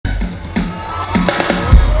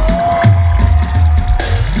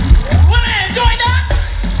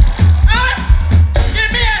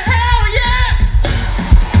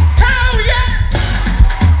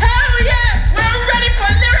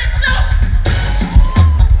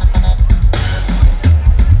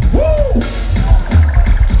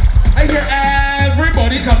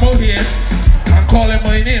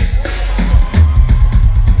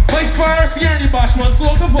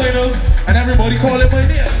winners, and everybody calling my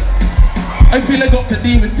name. I feel I got to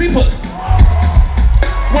deal with people.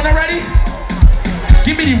 When I'm ready,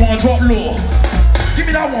 give me the one drop low. Give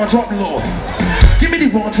me that one drop low. Give me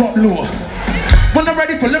the one drop low. When I'm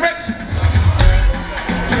ready for lyrics,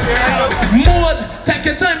 mode, take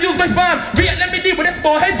your time, use my phone. Let me deal with this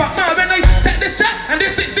boy. Hey, fuck man, when I take this shot and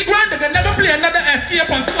this 60 grand, they can never play another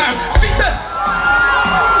escape on slam. Sita.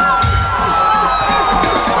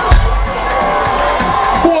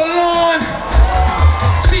 Hold on.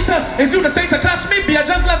 Sita, is you the same to clash me? Be a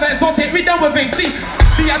just love it, so take me down with it. See,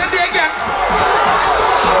 the other day again.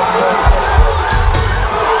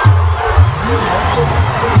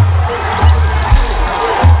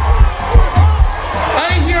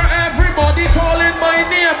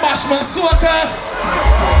 Bashment, Soca.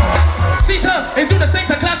 Sita, is you the same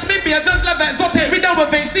to clash me? Be a just love that, so take me down with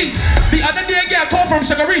Vinci. The other day I get a call from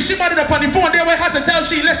Sugary. She mad up on the phone. There we had to tell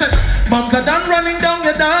she, listen, mums are done running down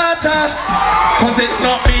your daughter. Cause it's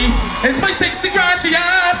not me, it's my 60 grand she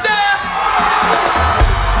after.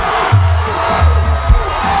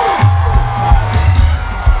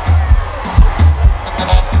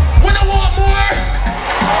 When I want more,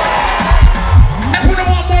 if when I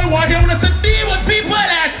want more, why do you want to sit deal with people?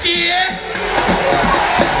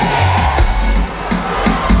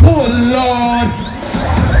 Oh Lord,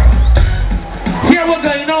 here what's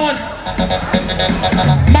going on.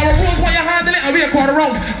 Mara Rose, why you handling it? And we a quarter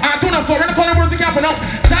rounds. I tune up for in the calling words we can't pronounce.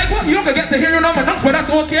 Jaguar, you don't get to hear your number announce, but that's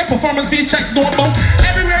okay. Performance fees, checks don't bounce.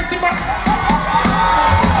 Everywhere I see my,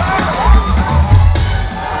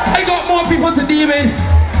 I got more people to deal with.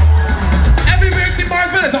 Everywhere I see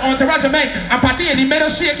Marsville is an entourage of men. And Patty in the middle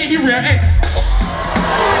shaking, he rear end.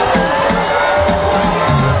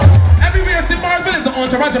 Marsville is an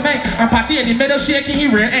entourage of man, and Patty in the middle shaking, he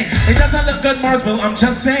rear end. It doesn't look good, Marsville, I'm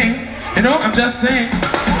just saying. You know, I'm just saying.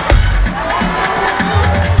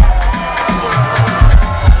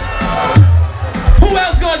 Who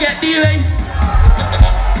else gonna get dealing?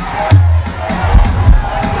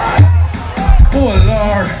 Oh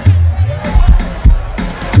Lord.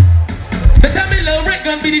 They tell me Lil Rick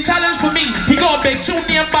gonna be the challenge for me. He got a big tune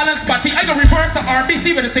name balance Patty. I gonna reverse the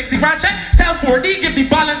RBC with a 60 grand check. Tell 4D, give the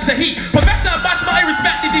balance the heat. Professor Bashment, I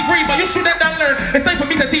respect the degree, but you should have done learn. It's time for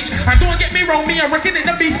me to teach. And don't get me wrong, me and Rick in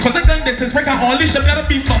the beef, cause I done this is Rick, I only should let a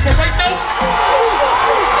beast off for right now.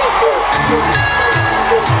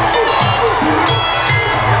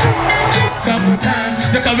 Sometimes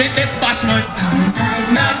you can witness Bashment.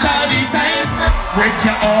 Not all the times. Rick,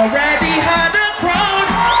 you already had a crown.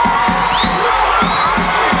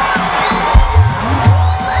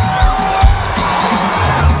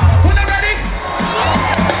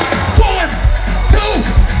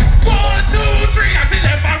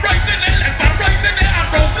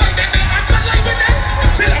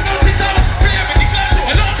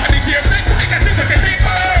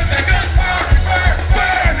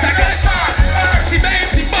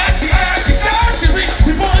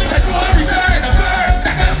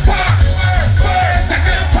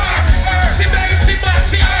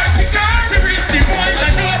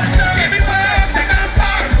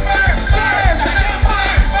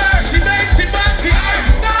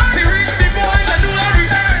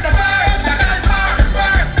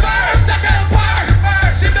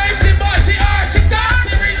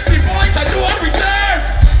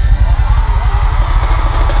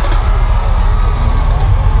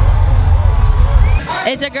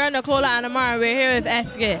 It's your girl Nicola and Amara. We're here with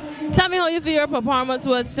Xclusive. Tell me how you feel your performance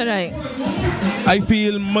was tonight. I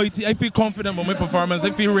feel mighty, I feel confident with my performance. I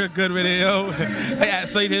feel real good with it, yo. I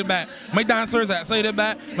excited back. My dancers excited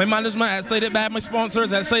back. My management excited back. My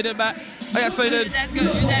sponsors excited back. I excited. That's good.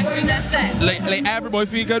 That's set. Like everybody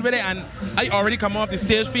feel good with it, and I already come off the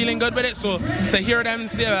stage feeling good with it. So to hear them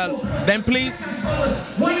say, well, then please.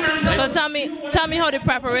 So tell me how the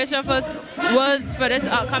preparation was for this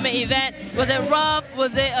upcoming event. Was it rough?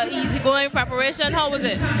 Was it an easygoing preparation? How was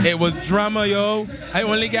it? It was drama, yo. I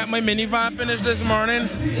only got my minivan finished this morning.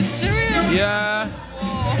 Serious? Yeah.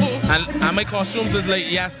 Oh. And my costumes was like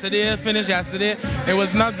yesterday, finished yesterday. It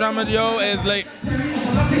was not drama, yo. It's like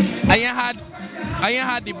I ain't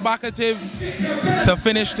had the backative to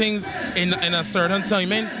finish things in a certain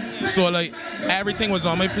timing. So like everything was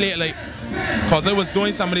on my plate, like cause I was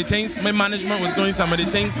doing some of the things. My management was doing some of the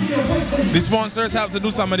things. The sponsors helped to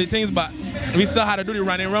do some of the things, but we still had to do the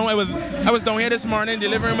running around. I was down here this morning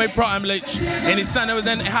delivering my product, like, and the sun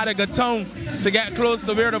it had a good tone to get close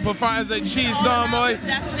to where the performance like cheese on, boy.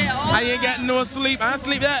 I ain't getting no sleep. I ain't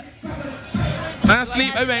sleep yet. I ain't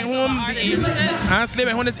sleep. I went home. I ain't sleep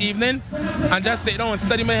at home this evening and just sit down and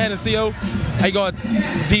study my head and see how I got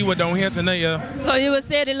deal with down here tonight, yeah. So you would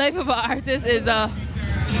say the life of an artist is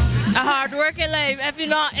A hard-working life. If you're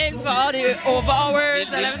not in for all the over hours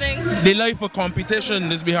and everything. The life for competition,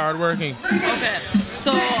 this be hard-working. Okay.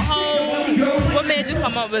 So what made you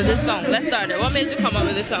come up with this song? Let's start it. What made you come up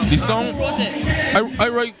with this song? The song, Who wrote it? I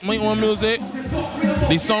write my own music.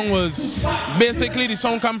 The song was, basically the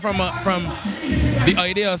song come from the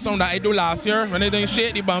idea of a song that I do last year when I done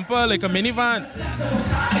shake the bumper like a minivan.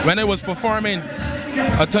 When I was performing,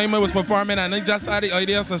 a time I was performing and I just had the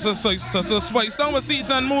idea to spice down with seats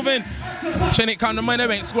and moving. When it come to mind, I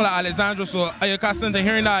went to school at Alexandra, so I accustomed to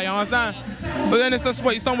hearing that, you understand? But then it's a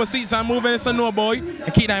spice down with seats and moving, it's a no boy,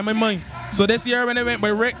 I keep that in my mind. So this year when I went by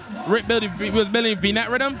Rick was building V-Net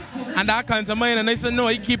rhythm, and that came to mind, and I said, no,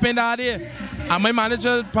 he keeping that idea. And my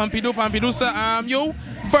manager, Pompidou said, yo,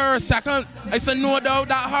 for a second, I said, no doubt,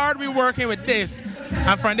 that hard we working with this.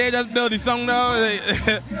 And from there, just build the song now. I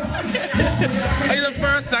said, for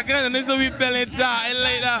a second, and then so we building that, and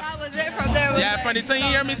like that. That was it from there. Yeah, from the time you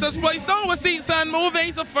hear me, so spice down with seats and moving,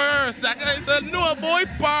 it's the first second. I said, no, boy,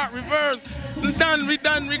 part, reverse. We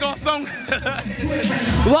done, we got song.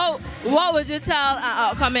 What would you tell an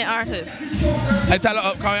upcoming artist? I tell an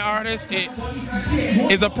upcoming artist,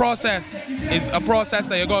 it's a process. It's a process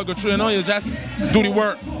that you gotta go through, you know, you just do the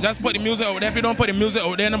work. Just put the music out there. If you don't put the music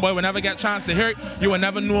out there, nobody will never get a chance to hear it. You will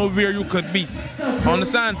never know where you could be.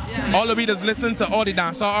 Understand? Yeah. All of you just listen to all the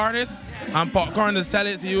dancehall artists, and Popcorn just tell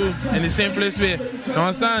it to you in the simplest way. You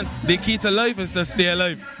understand? The key to life is to stay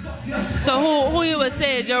alive. So who you would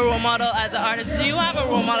say is your role model as an artist? Do you have a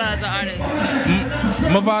role model as an artist?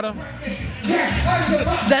 My father.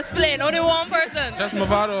 That's plain, only one person? Just my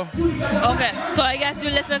father. Okay, so I guess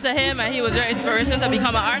you listened to him and he was your inspiration to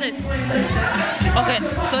become an artist. Okay,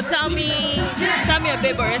 so tell me a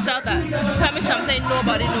bit about yourself. Tell me something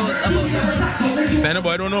nobody knows about you. Say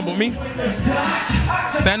nobody don't know about me?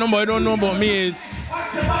 Say nobody don't know about me is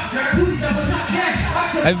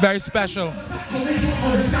I'm very special.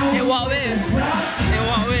 In what way? In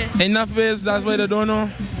what way? Enough ways, that's why they don't know.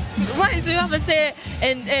 Right, so you have to say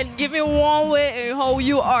and give me one way in how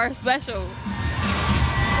you are special.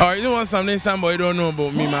 Alright, you want something somebody don't know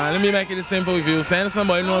about me, man. Let me make it simple with you. Saying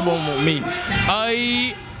somebody know about me.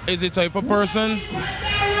 I is the type of person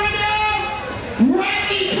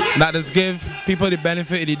that just give people the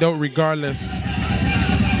benefit of the doubt regardless.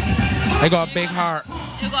 I got a big heart.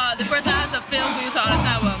 You got the person has a feel for you to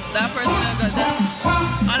understand well. That person is good.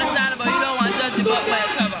 Understandable, you don't want to judge the book by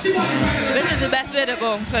its cover. This is the best way to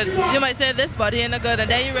go, because you might say this body ain't good, and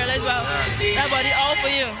then you realize, well, that body all for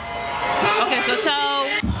you. Okay, so tell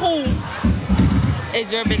who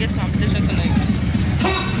is your biggest competition tonight?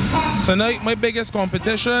 Tonight, my biggest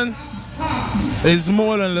competition is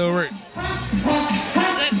more than Lil Rick.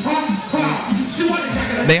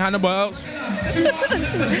 They hand the balls.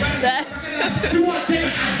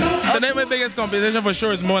 Tonight, my biggest competition for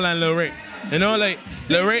sure is more than Lil Rick. You know, like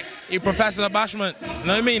Lil Rick, he professor of Bashment. You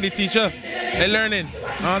know what I mean? The teacher. They learning.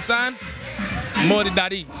 Understand? More the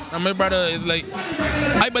daddy. And my brother is like,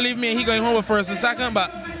 I believe me, he going home with first and second,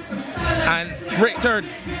 and Rick third.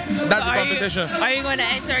 That's the competition. Are you going to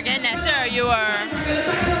enter again next year, or you are?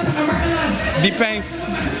 Depends.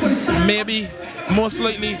 Maybe. Most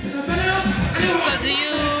likely. So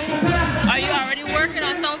are you already working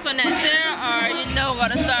on songs for next year, or you know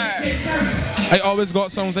gonna start? I always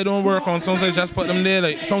got songs. I don't work on songs. I just put them there.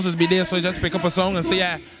 Like songs just be there, so I just pick up a song and say,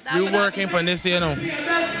 yeah, we're working for this year now.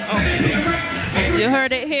 Okay. You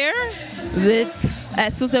heard it here with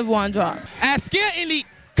Xclusive One Drop. Ask in the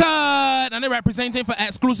cut, and they're representing for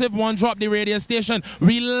Xclusive One Drop, the radio station.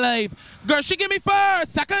 Real life. Girl, she give me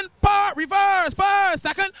first, second part, reverse, first,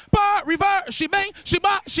 second part, reverse. She bang, she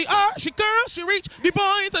bop, she art, she curl, she reach the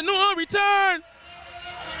point of no return.